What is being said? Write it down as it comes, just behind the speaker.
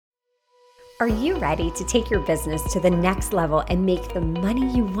Are you ready to take your business to the next level and make the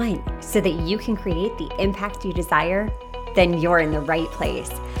money you want so that you can create the impact you desire? Then you're in the right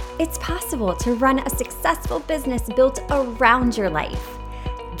place. It's possible to run a successful business built around your life.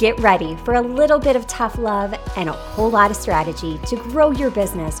 Get ready for a little bit of tough love and a whole lot of strategy to grow your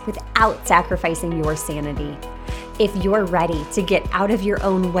business without sacrificing your sanity. If you're ready to get out of your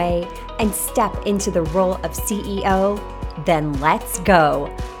own way and step into the role of CEO, then let's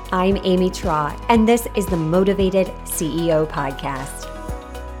go. I'm Amy Traw, and this is the Motivated CEO Podcast.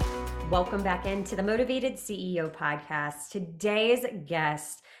 Welcome back into the Motivated CEO Podcast. Today's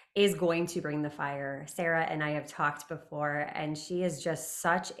guest is going to bring the fire. Sarah and I have talked before, and she is just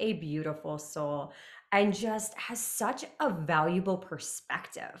such a beautiful soul and just has such a valuable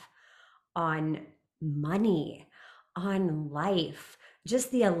perspective on money, on life,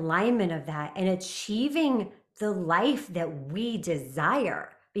 just the alignment of that and achieving the life that we desire.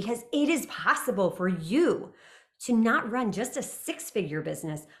 Because it is possible for you to not run just a six-figure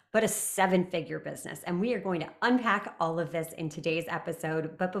business, but a seven-figure business. And we are going to unpack all of this in today's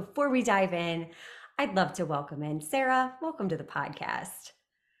episode. But before we dive in, I'd love to welcome in Sarah. Welcome to the podcast.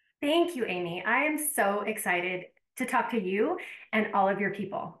 Thank you, Amy. I am so excited to talk to you and all of your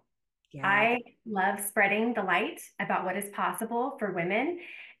people. Yeah. I love spreading the light about what is possible for women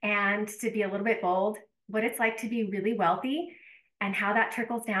and to be a little bit bold, what it's like to be really wealthy and how that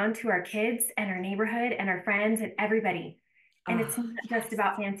trickles down to our kids and our neighborhood and our friends and everybody. And it's not just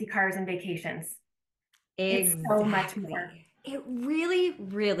about fancy cars and vacations. It's so much more. It really,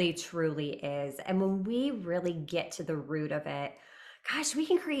 really, truly is. And when we really get to the root of it, gosh, we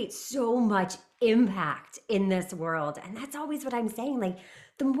can create so much impact in this world. And that's always what I'm saying. Like,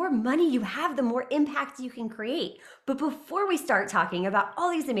 the more money you have, the more impact you can create. But before we start talking about all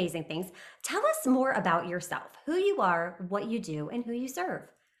these amazing things, tell us more about yourself, who you are, what you do, and who you serve.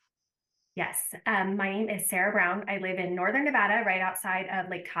 Yes, my name is Sarah Brown. I live in Northern Nevada, right outside of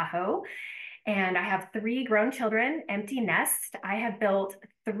Lake Tahoe. And I have three grown children, empty nest. I have built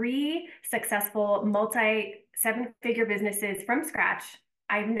three successful multi-seven-figure businesses from scratch.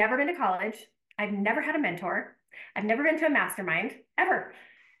 I've never been to college. I've never had a mentor. I've never been to a mastermind, ever.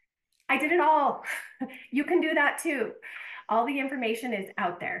 I did it all. You can do that too. All the information is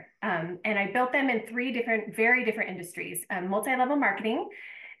out there. And I built them in three different, very different industries, multi-level marketing,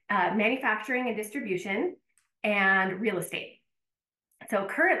 manufacturing and distribution, and real estate. So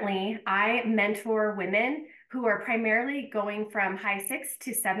currently, I mentor women who are primarily going from high six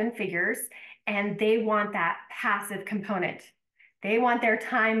to seven figures, and they want that passive component. They want their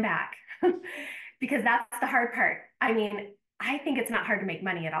time back because that's the hard part. I mean, I think it's not hard to make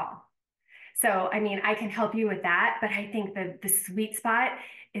money at all. So, I mean, I can help you with that, but I think the sweet spot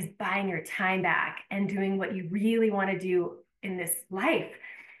is buying your time back and doing what you really want to do in this life.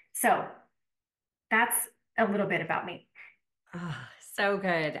 So that's a little bit about me. Oh, so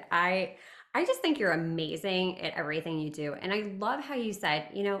good. I just think you're amazing at everything you do. And I love how you said,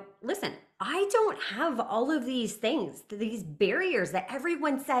 listen, I don't have all of these things, these barriers that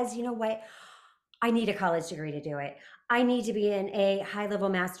everyone says, you know what? I need a college degree to do it. I need to be in a high-level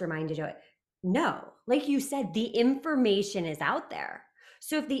mastermind to do it. No, like you said, the information is out there.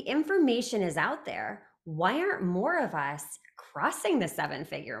 So if the information is out there, why aren't more of us crossing the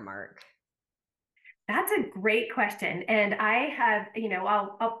seven-figure mark? That's a great question. And I have,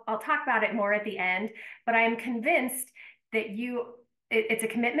 I'll talk about it more at the end, but I am convinced that it's a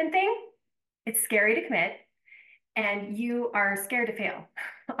commitment thing. It's scary to commit and you are scared to fail,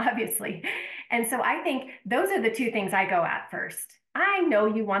 obviously. And so I think those are the two things I go at first. I know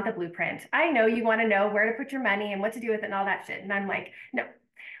you want the blueprint. I know you want to know where to put your money and what to do with it and all that shit. And I'm like, no,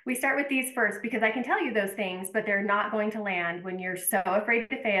 we start with these first because I can tell you those things, but they're not going to land when you're so afraid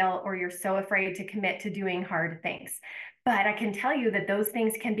to fail or you're so afraid to commit to doing hard things. But I can tell you that those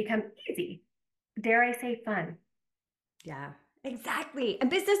things can become easy. Dare I say fun? Yeah, exactly. And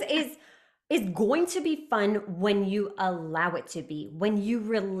business is going to be fun when you allow it to be, when you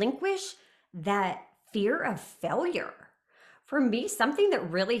relinquish that fear of failure. For me, something that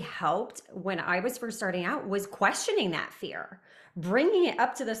really helped when I was first starting out was questioning that fear, bringing it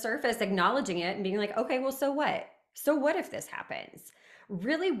up to the surface, acknowledging it, and being like, okay, well, so what? So what if this happens?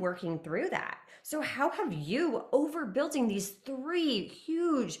 Really working through that. So, how have you, over building these three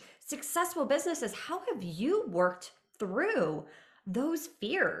huge, successful businesses, how have you worked through those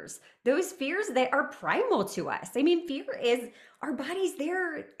fears that are primal to us? I mean, fear is our body's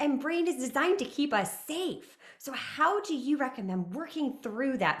there and brain is designed to keep us safe. So how do you recommend working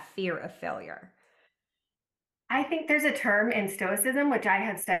through that fear of failure? I think there's a term in Stoicism, which I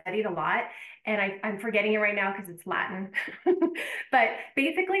have studied a lot, and I'm forgetting it right now because it's Latin. But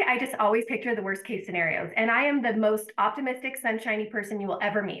basically, I just always picture the worst case scenarios. And I am the most optimistic, sunshiny person you will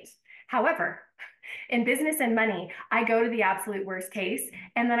ever meet. However, in business and money, I go to the absolute worst case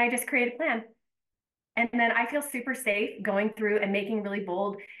and then I just create a plan. And then I feel super safe going through and making really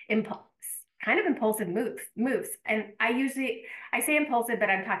bold, kind of impulsive moves. And I say impulsive, but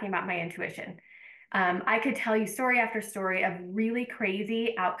I'm talking about my intuition. I could tell you story after story of really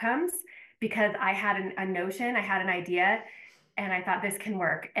crazy outcomes because I had a notion, I had an idea, and I thought this can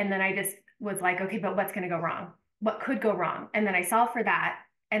work. And then I just was like, okay, but what's going to go wrong? What could go wrong? And then I solve for that.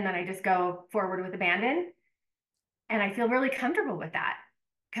 And then I just go forward with abandon. And I feel really comfortable with that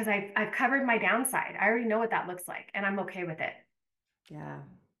because I've covered my downside. I already know what that looks like, and I'm okay with it. Yeah.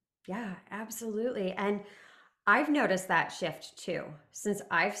 Yeah, absolutely. And I've noticed that shift too. Since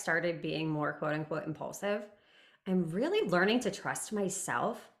I've started being more quote unquote impulsive and really learning to trust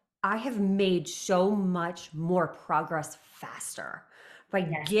myself, I have made so much more progress faster by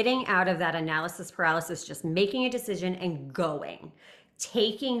Yes. getting out of that analysis paralysis, just making a decision and going,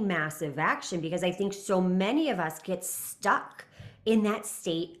 taking massive action, because I think so many of us get stuck in that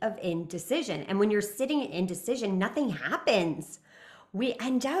state of indecision. And when you're sitting in indecision, nothing happens. We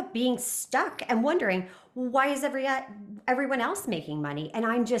end up being stuck and wondering, well, why is everyone else making money and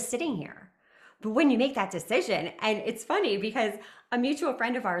I'm just sitting here? But when you make that decision, and it's funny because a mutual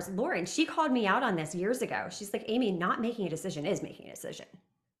friend of ours, Lauren, she called me out on this years ago. She's like, Amy, not making a decision is making a decision.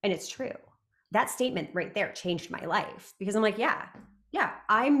 And it's true. That statement right there changed my life because I'm like, yeah,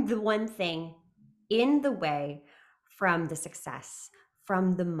 I'm the one thing in the way from the success,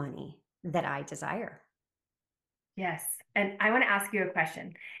 from the money that I desire. Yes. And I want to ask you a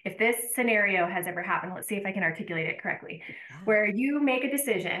question. If this scenario has ever happened, let's see if I can articulate it correctly, Yeah. where you make a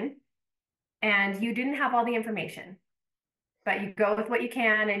decision and you didn't have all the information, but you go with what you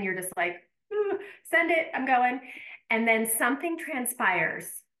can and you're just like, send it, I'm going. And then something transpires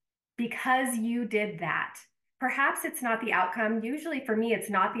because you did that. Perhaps it's not the outcome. Usually for me, it's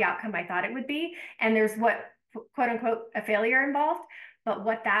not the outcome I thought it would be. And there's what, quote unquote, a failure involved. But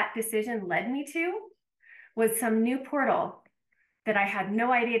what that decision led me to was some new portal that I had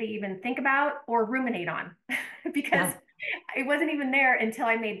no idea to even think about or ruminate on because Yeah. it wasn't even there until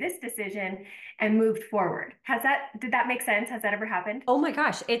I made this decision and moved forward. Did that make sense? Has that ever happened? Oh my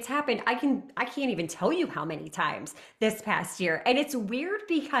gosh, it's happened. I can't even tell you how many times this past year. And it's weird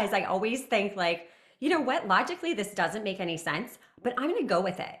because I always think like, you know what, logically this doesn't make any sense, but I'm going to go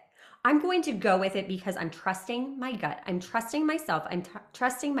with it. I'm going to go with it because I'm trusting my gut. I'm trusting myself. I'm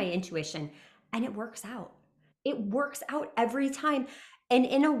trusting my intuition, and it works out. It works out every time, and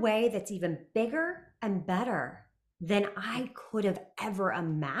in a way that's even bigger and better than I could have ever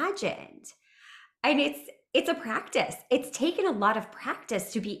imagined. And it's a practice. It's taken a lot of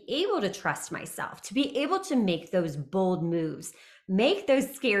practice to be able to trust myself, to be able to make those bold moves, make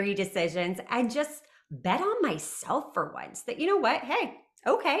those scary decisions, and just bet on myself for once that, you know what? Hey,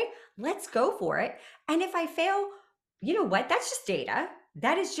 okay, let's go for it. And if I fail, you know what? That's just data.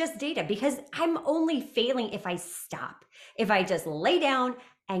 That is just data because I'm only failing if I stop, if I just lay down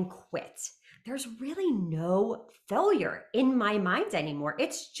and quit. There's really no failure in my mind anymore.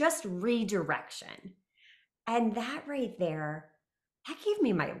 It's just redirection. And that right there, that gave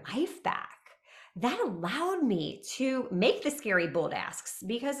me my life back. That allowed me to make the scary, bold asks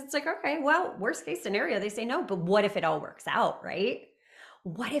because it's like, okay, well, worst case scenario, they say no, but what if it all works out, right?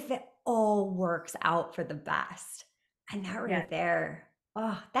 What if it all works out for the best? And that Yeah. right there,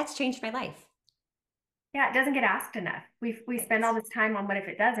 oh, that's changed my life. Yeah, it doesn't get asked enough. We spend all Right. this time on what if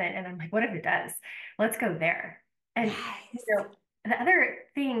it doesn't, and I'm like, what if it does? Let's go there. And Yes. the other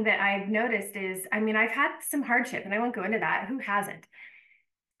thing that I've noticed is, I mean, I've had some hardship, and I won't go into that. Who hasn't?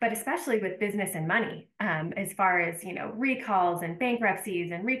 But especially with business and money, as far as recalls and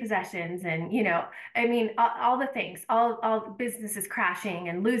bankruptcies and repossessions, and I mean, all the things, all businesses crashing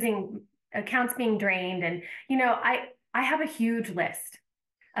and losing accounts being drained, and I have a huge list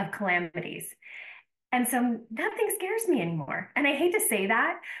of calamities. And so nothing scares me anymore. And I hate to say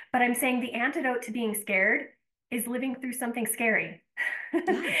that, but I'm saying the antidote to being scared is living through something scary. Yeah.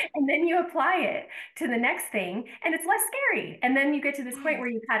 And then you apply it to the next thing, and it's less scary. And then you get to this point Yes. where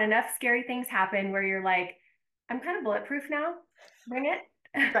you've had enough scary things happen where you're like, I'm kind of bulletproof now. Bring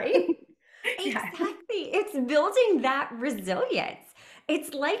Right? it. Yeah. Exactly. It's building that resilience.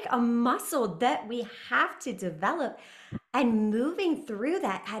 It's like a muscle that we have to develop. And moving through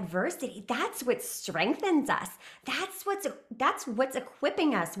that adversity, that's what strengthens us. That's what's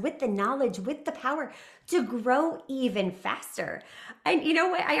equipping us with the knowledge, with the power to grow even faster. And you know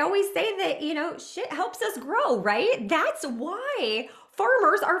what? I always say that, shit helps us grow, right? That's why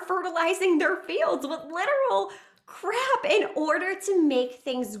Farmers are fertilizing their fields with literal crap in order to make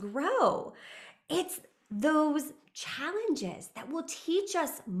things grow. It's those challenges that will teach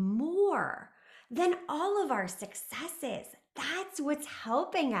us more than all of our successes. That's what's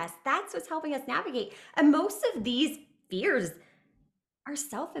helping us. That's what's helping us navigate. And most of these fears are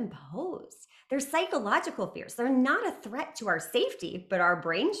self imposed. They're psychological fears. They're not a threat to our safety, but our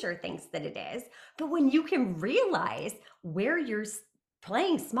brain sure thinks that it is. But when you can realize where you're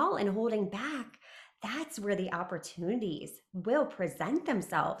playing small and holding back, that's where the opportunities will present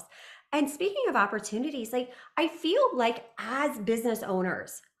themselves. And speaking of opportunities, like I feel like as business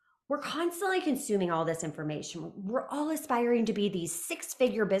owners, we're constantly consuming all this information. We're all aspiring to be these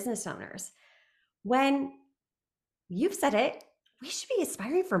six-figure business owners. When you've said it, we should be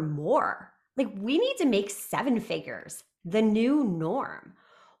aspiring for more. Like we need to make seven figures, the new norm.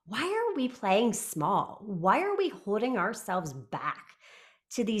 Why are we playing small? Why are we holding ourselves back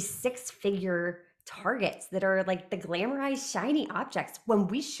to these six-figure targets that are like the glamorized, shiny objects when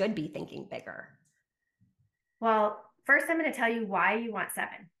we should be thinking bigger? Well, first, I'm going to tell you why you want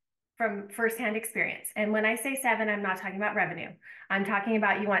seven from firsthand experience. And when I say seven, I'm not talking about revenue. I'm talking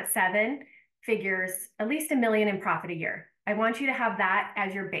about you want seven figures, at least $1 million in profit a year. I want you to have that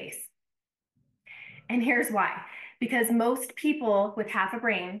as your base. And here's why. Because most people with half a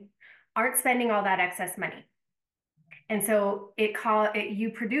brain aren't spending all that excess money. And so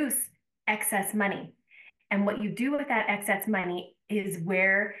you produce excess money. And what you do with that excess money is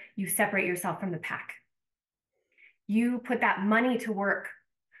where you separate yourself from the pack. You put that money to work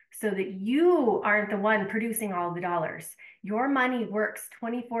so that you aren't the one producing all the dollars. Your money works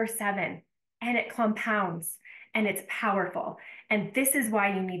 24/7 and it compounds and it's powerful. And this is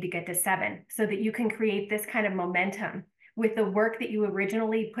why you need to get to seven so that you can create this kind of momentum with the work that you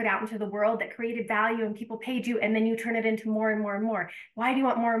originally put out into the world that created value and people paid you, and then you turn it into more and more and more. Why do you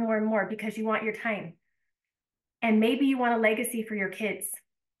want more and more and more? Because you want your time. And maybe you want a legacy for your kids.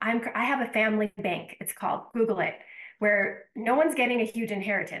 I have a family bank, it's called, Google it, where no one's getting a huge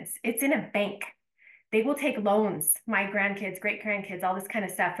inheritance. It's in a bank. They will take loans, my grandkids, great grandkids, all this kind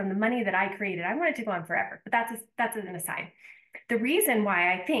of stuff from the money that I created. I want it to go on forever, but that's an aside. The reason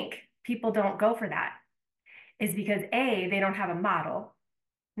why I think people don't go for that is because A, they don't have a model.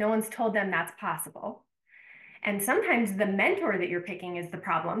 No one's told them that's possible. And sometimes the mentor that you're picking is the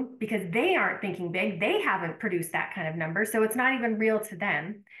problem because they aren't thinking big. They haven't produced that kind of number. So it's not even real to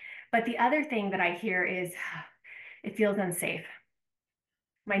them. But the other thing that I hear is it feels unsafe.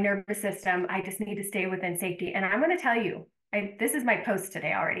 My nervous system, I just need to stay within safety. And I'm going to tell you, this is my post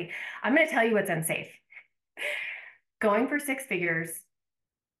today already. I'm going to tell you what's unsafe. Going for six figures,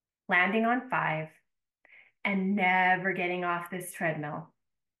 landing on five, and never getting off this treadmill.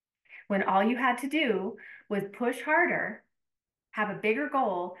 When all you had to do was push harder, have a bigger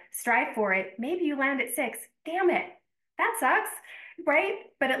goal, strive for it. Maybe you land at six. Damn it. That sucks, right?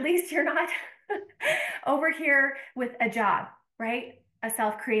 But at least you're not over here with a job, right? A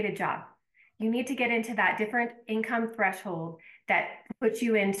self-created job. You need to get into that different income threshold that puts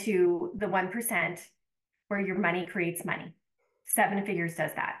you into the 1% where your money creates money. Seven figures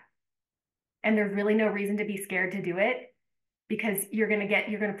does that. And there's really no reason to be scared to do it because you're going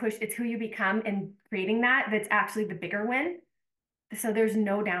to push, it's who you become and creating that's actually the bigger win. So there's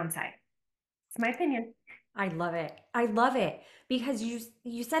no downside. It's my opinion. I love it. I love it because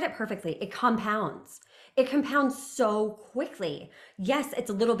you said it perfectly. It compounds. It compounds so quickly. Yes,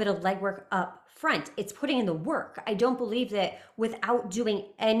 it's a little bit of legwork up front. It's putting in the work. I don't believe that without doing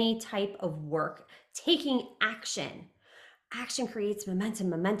any type of work, taking action creates momentum.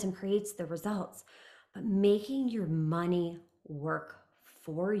 Momentum creates the results. But making your money work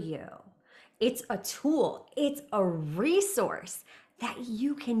for you, it's a tool. It's a resource that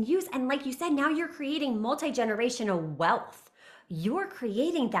you can use. And like you said, now you're creating multi-generational wealth. You're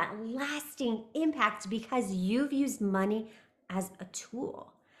creating that lasting impact because you've used money as a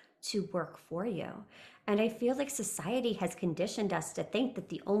tool to work for you. And I feel like society has conditioned us to think that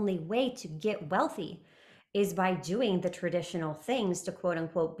the only way to get wealthy is by doing the traditional things to quote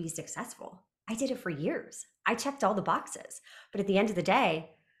unquote be successful. I did it for years. I checked all the boxes. But at the end of the day,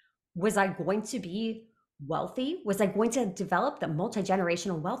 was I going to be wealthy? Was I going to develop the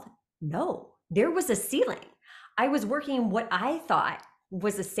multi-generational wealth? No, there was a ceiling. I was working what I thought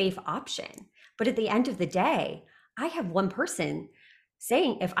was a safe option. But at the end of the day, I have one person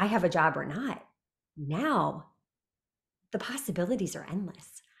saying if I have a job or not. Now, the possibilities are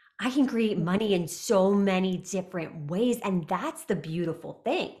endless. I can create money in so many different ways. And that's the beautiful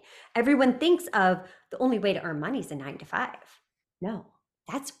thing. Everyone thinks of the only way to earn money is a 9 to 5. No,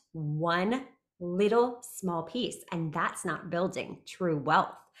 that's one little small piece. And that's not building true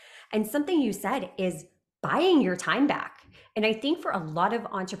wealth. And something you said is buying your time back. And I think for a lot of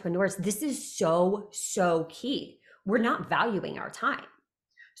entrepreneurs, this is so, so key. We're not valuing our time.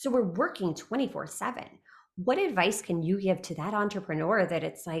 So we're working 24/7. What advice can you give to that entrepreneur that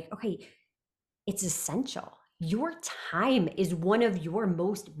it's like, okay, it's essential? Your time is one of your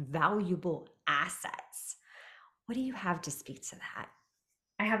most valuable assets. What do you have to speak to that?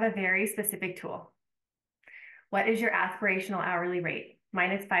 I have a very specific tool. What is your aspirational hourly rate?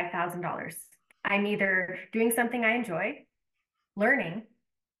 Mine is $5,000. I'm either doing something I enjoy, learning,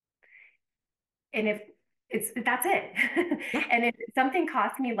 and if it's that's it. Yeah, And if something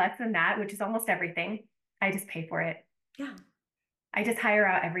costs me less than that, which is almost everything, I just pay for it. yeah. I just hire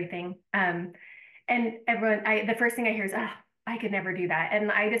out everything. And everyone, the first thing I hear is, oh, I could never do that.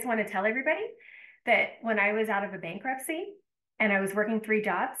 And I just want to tell everybody that when I was out of a bankruptcy and I was working 3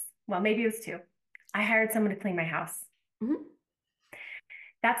 jobs, well, maybe it was 2, I hired someone to clean my house. Mhm.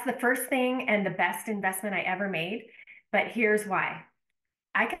 That's the first thing and the best investment I ever made. But here's why.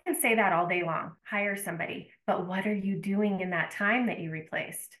 I can say that all day long, hire somebody, but what are you doing in that time that you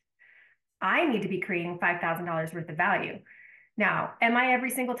replaced? I need to be creating $5,000 worth of value. Now, am I every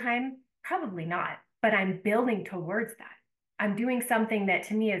single time? Probably not, but I'm building towards that. I'm doing something that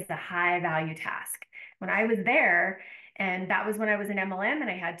to me is a high value task. When I was there, and that was when I was in MLM and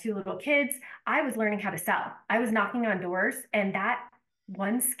I had 2 little kids, I was learning how to sell. I was knocking on doors, and that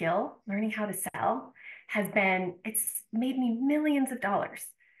one skill, learning how to sell, it's made me millions of dollars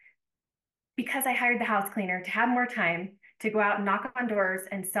because I hired the house cleaner to have more time to go out and knock on doors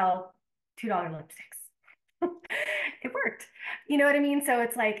and sell $2 lipsticks. It worked. You know what I mean? So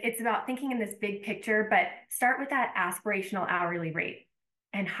it's like, it's about thinking in this big picture, but start with that aspirational hourly rate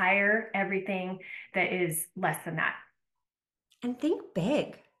and hire everything that is less than that. And think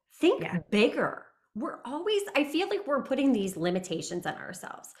big, think Yeah. bigger. I feel like we're putting these limitations on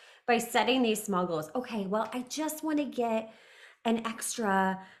ourselves by setting these small goals. Okay, well, I just want to get an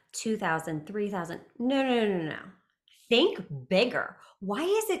extra 2,000, 3,000. No, no, no, no, no. Think bigger. Why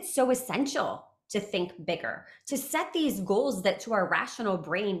is it so essential to think bigger, to set these goals that to our rational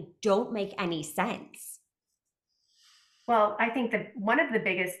brain don't make any sense? Well, I think that one of the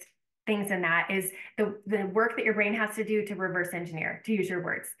biggest things in that is the work that your brain has to do to reverse engineer, to use your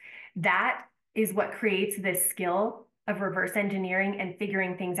words. That is what creates this skill of reverse engineering and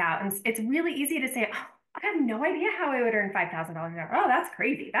figuring things out. And it's really easy to say, oh, I have no idea how I would earn $5,000 an hour. Oh, that's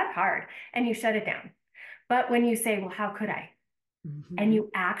crazy. That's hard. And you shut it down. But when you say, well, how could I? And Mhm.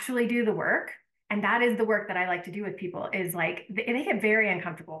 you actually do the work, and that is the work that I like to do with people, is like they get very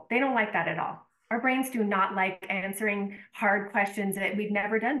uncomfortable. They don't like that at all. Our brains do not like answering hard questions that we've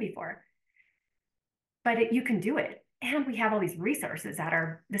never done before, but you can do it. And we have all these resources at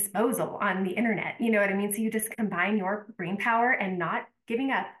our disposal on the internet. You know what I mean? So you just combine your brain power and not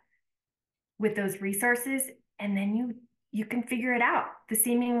giving up with those resources, and then you can figure it out, the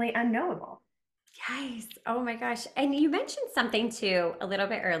seemingly unknowable. Yes. Oh my gosh. And you mentioned something too a little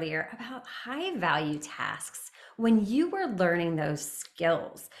bit earlier about high value tasks. When you were learning those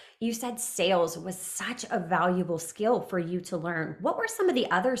skills, you said sales was such a valuable skill for you to learn. What were some of the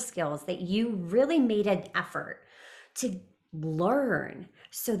other skills that you really made an effort to learn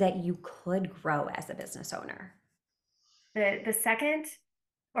so that you could grow as a business owner? The second,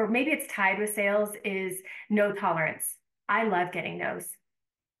 or maybe it's tied with sales, is no tolerance. I love getting no's.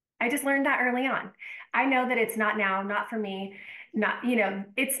 I just learned that early on. I know that it's not now, not for me, not,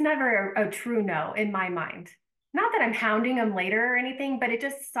 it's never a true no in my mind. Not that I'm hounding them later or anything, but it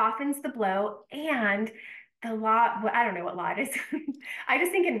just softens the blow. And the law, well, I don't know what law it is. I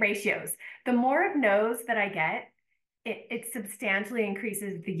just think in ratios. The more of no's that I get, it substantially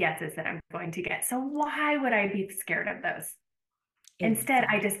increases the yeses that I'm going to get. So why would I be scared of those? Instead,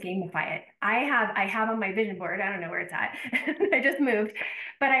 I just Exactly. gamify it. I have on my vision board, I don't know where it's at. I just moved,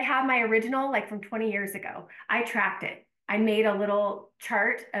 but I have my original like from 20 years ago. I tracked it. I made a little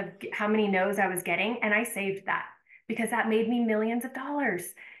chart of how many no's I was getting, and I saved that because that made me millions of dollars.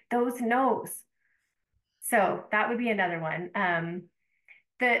 Those no's. So that would be another one.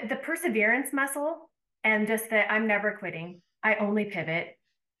 The perseverance muscle and just that I'm never quitting. I only pivot.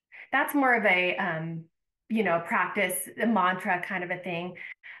 That's more of a practice, a mantra kind of a thing.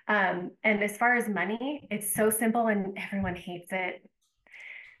 And as far as money, it's so simple and everyone hates it.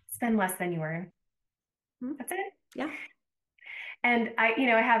 Spend less than you earn. Hmm. That's it. Yeah. And I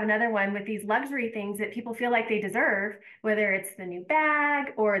have another one with these luxury things that people feel like they deserve, whether it's the new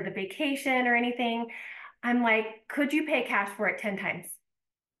bag or the vacation or anything. I'm like, could you pay cash for it 10 times?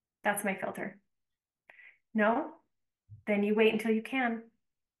 That's my filter. No? Then you wait until you can.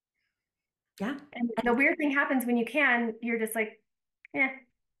 Yeah. And the And weird thing happens when you can, you're just like, yeah,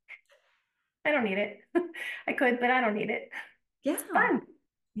 I don't need it. I could, but I don't need it. It's yeah. fun.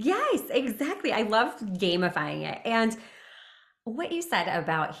 Yes, exactly. I love gamifying it. And what you said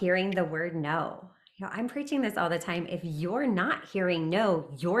about hearing the word no, I'm preaching this all the time. If you're not hearing no,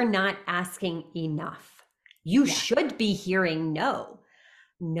 you're not asking enough. You Yeah. should be hearing no.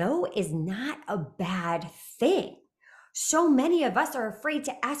 No is not a bad thing. So many of us are afraid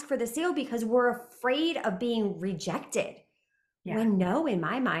to ask for the sale because we're afraid of being rejected. Yeah. When no, in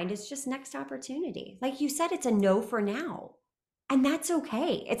my mind, is just next opportunity. Like you said, it's a no for now. And that's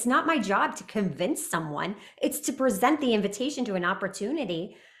okay. It's not my job to convince someone, it's to present the invitation to an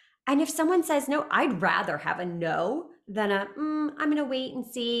opportunity. And if someone says no, I'd rather have a no than I'm going to wait and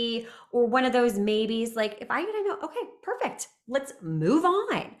see, or one of those maybes. Like if I get a no, okay, perfect. Let's move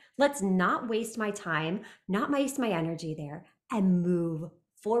on. Let's not waste my time, not waste my energy there, and move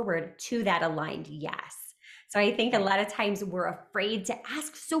forward to that aligned yes. So I think a Right. lot of times we're afraid to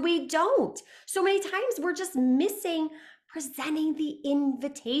ask, so we don't. So many times we're just missing presenting the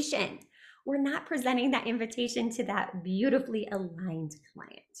invitation. We're not presenting that invitation to that beautifully aligned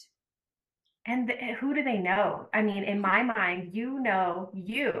client. And who do they know? I mean, in my mind, Amy, you know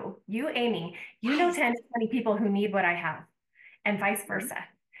Yes. 10 to 20 people who need what I have, and vice versa.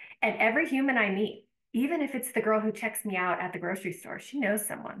 And every human I meet, even if it's the girl who checks me out at the grocery store, she knows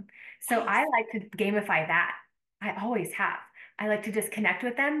someone. So I Yes. like to gamify that. I always have. I like to just connect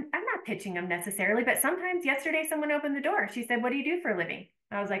with them. I'm not pitching them necessarily, but sometimes yesterday someone opened the door. She said, "What do you do for a living?"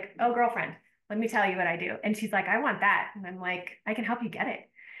 I was like, "Oh, girlfriend, let me tell you what I do." And she's like, "I want that." And I'm like, "I can help you get it."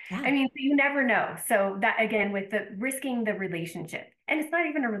 I Yeah. mean, so you never know. So that again, with the risking the relationship, and it's not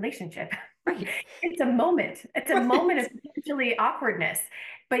even a relationship. Right. It's a moment. It's a moment Right. of potentially awkwardness,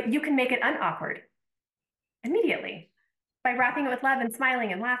 but you can make it unawkward immediately by wrapping it with love and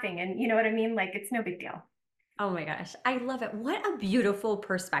smiling and laughing. And you know what I mean? Like it's no big deal. Oh my gosh. I love it. What a beautiful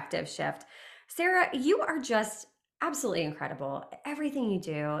perspective shift. Sarah, you are just absolutely incredible. Everything you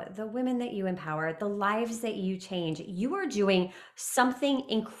do, the women that you empower, the lives that you change, you are doing something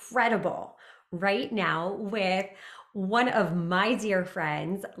incredible right now with one of my dear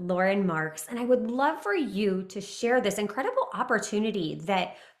friends, Lauren Marks. And I would love for you to share this incredible opportunity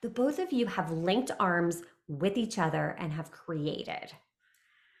that the both of you have linked arms with each other and have created.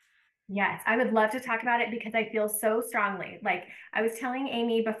 Yes, I would love to talk about it because I feel so strongly. Like I was telling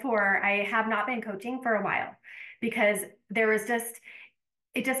Amy before, I have not been coaching for a while because there was just,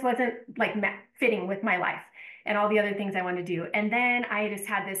 it just wasn't like fitting with my life and all the other things I want to do. And then I just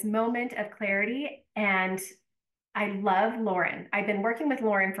had this moment of clarity and I love Lauren. I've been working with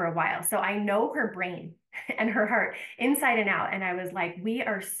Lauren for a while, so I know her brain and her heart inside and out. And I was like, we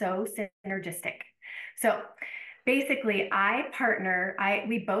are so synergistic. So basically,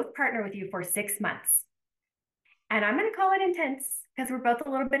 we both partner with you for 6 months. And I'm going to call it intense because we're both a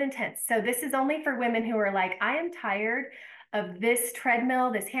little bit intense. So this is only for women who are like, I am tired of this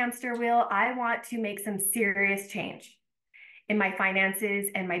treadmill, this hamster wheel. I want to make some serious change in my finances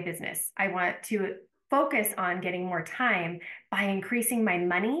and my business. I want to focus on getting more time by increasing my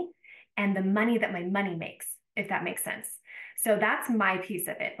money and the money that my money makes, if that makes sense. So that's my piece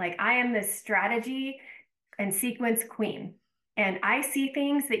of it. Like I am this strategy and sequence queen. And I see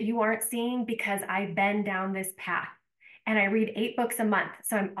things that you aren't seeing because I've been down this path. And I read 8 books a month.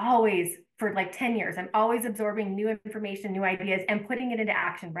 So I'm always, for like 10 years, I'm always absorbing new information, new ideas, and putting it into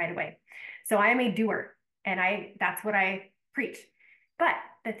action right away. So I am a doer. And that's what I preach. But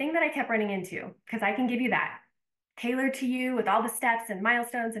the thing that I kept running into, because I can give you that tailored to you with all the steps and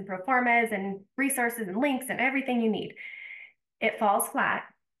milestones and pro formas and resources and links and everything you need, it falls flat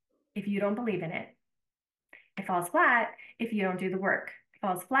if you don't believe in it. It falls flat if you don't do the work. It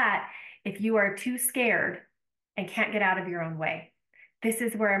falls flat if you are too scared and can't get out of your own way. This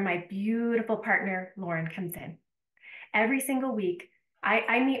is where my beautiful partner, Lauren, comes in. Every single week,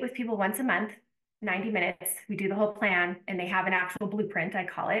 I meet with people once a month, 90 minutes. We do the whole plan, and they have an actual blueprint, I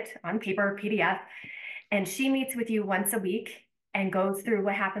call it, on paper, PDF. And she meets with you once a week and goes through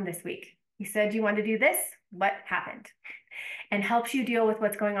what happened this week. You said you wanted to do this. What happened? And helps you deal with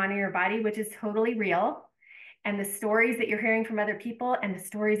what's going on in your body, which is totally real, and the stories that you're hearing from other people and the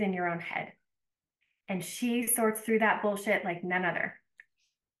stories in your own head. And she sorts through that bullshit like none other.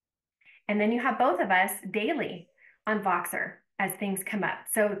 And then you have both of us daily on Voxer as things come up.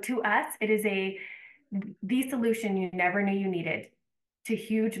 So to us, it is the solution you never knew you needed to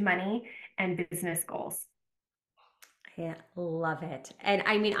huge money and business goals. I love it. And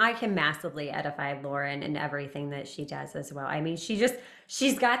I mean, I can massively edify Lauren and everything that she does as well. I mean,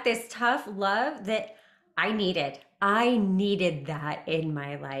 she's got this tough love that I needed that in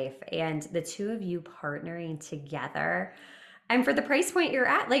my life. And the two of you partnering together, and for the price point you're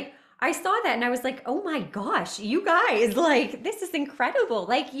at, like, I saw that and I was like, oh my gosh, you guys, like, this is incredible.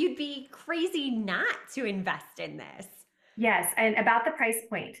 Like, you'd be crazy not to invest in this. Yes, and about the price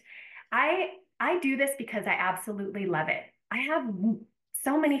point, I do this because I absolutely love it. I have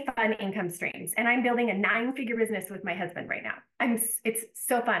so many fun income streams, and I'm building a 9-figure business with my husband right now. It's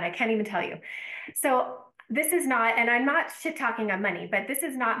so fun. I can't even tell you. So this is not, and I'm not shit talking on money, but this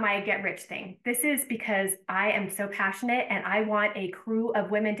is not my get rich thing. This is because I am so passionate and I want a crew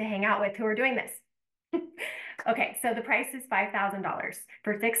of women to hang out with who are doing this. Okay, so the price is $5,000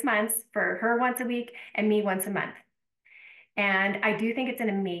 for 6 months for her once a week and me once a month. And I do think it's an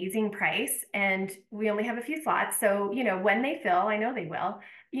amazing price. And we only have a few slots. So, when they fill, I know they will.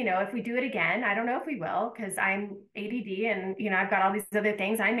 If we do it again, I don't know if we will because I'm ADD and, I've got all these other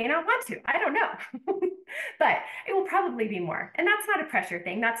things. I may not want to. I don't know. But it will probably be more. And that's not a pressure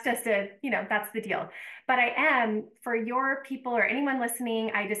thing. That's just that's the deal. But I am, for your people or anyone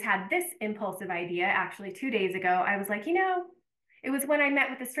listening, I just had this impulsive idea actually 2 days ago. I was like, it was when I met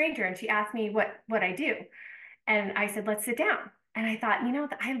with a stranger and she asked me what I do. And I said, let's sit down. And I thought,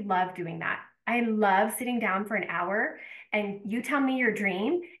 I love doing that. I love sitting down for an hour and you tell me your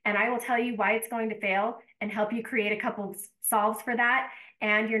dream and I will tell you why it's going to fail and help you create a couple solves for that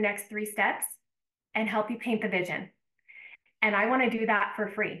and your next 3 steps and help you paint the vision. And I want to do that for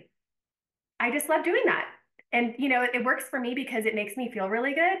free. I just love doing that. And, it works for me because it makes me feel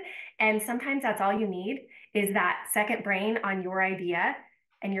really good. And sometimes that's all you need is that second brain on your idea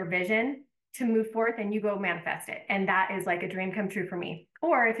and your vision to move forth and you go manifest it. And that is like a dream come true for me.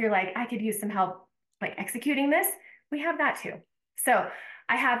 Or if you're like, I could use some help like executing this, we have that too. So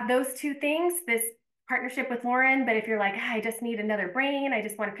I have those 2 things, this partnership with Lauren. But if you're like, I just need another brain, I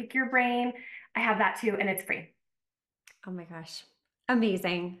just want to pick your brain, I have that too. And it's free. Oh my gosh.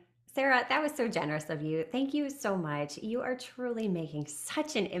 Amazing. Sarah, that was so generous of you. Thank you so much. You are truly making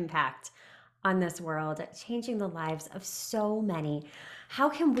such an impact on this world, changing the lives of so many. How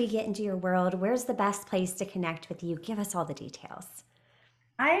can we get into your world? Where's the best place to connect with you? Give us all the details.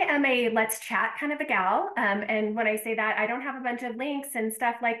 I am a let's chat kind of a gal. And when I say that, I don't have a bunch of links and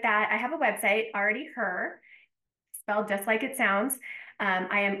stuff like that. I have a website, Already Her, spelled just like it sounds.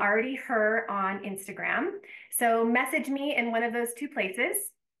 I am Already Her on Instagram. So message me in one of those 2 places.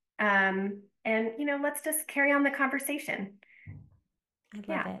 And, let's just carry on the conversation. I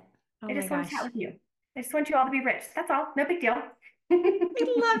love it. Oh I my just want gosh. to chat with you. I just want you all to be rich. That's all. No big deal.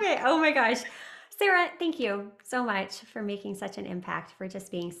 I love it. Oh my gosh. Sarah, thank you so much for making such an impact, for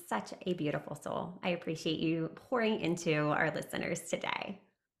just being such a beautiful soul. I appreciate you pouring into our listeners today.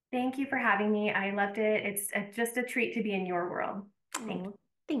 Thank you for having me. I loved it. It's just a treat to be in your world.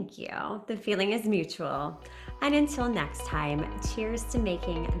 Thank you. The feeling is mutual. And until next time, cheers to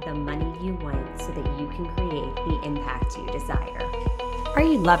making the money you want so that you can create the impact you desire. Are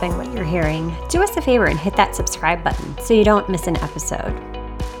you loving what you're hearing? Do us a favor and hit that subscribe button so you don't miss an episode.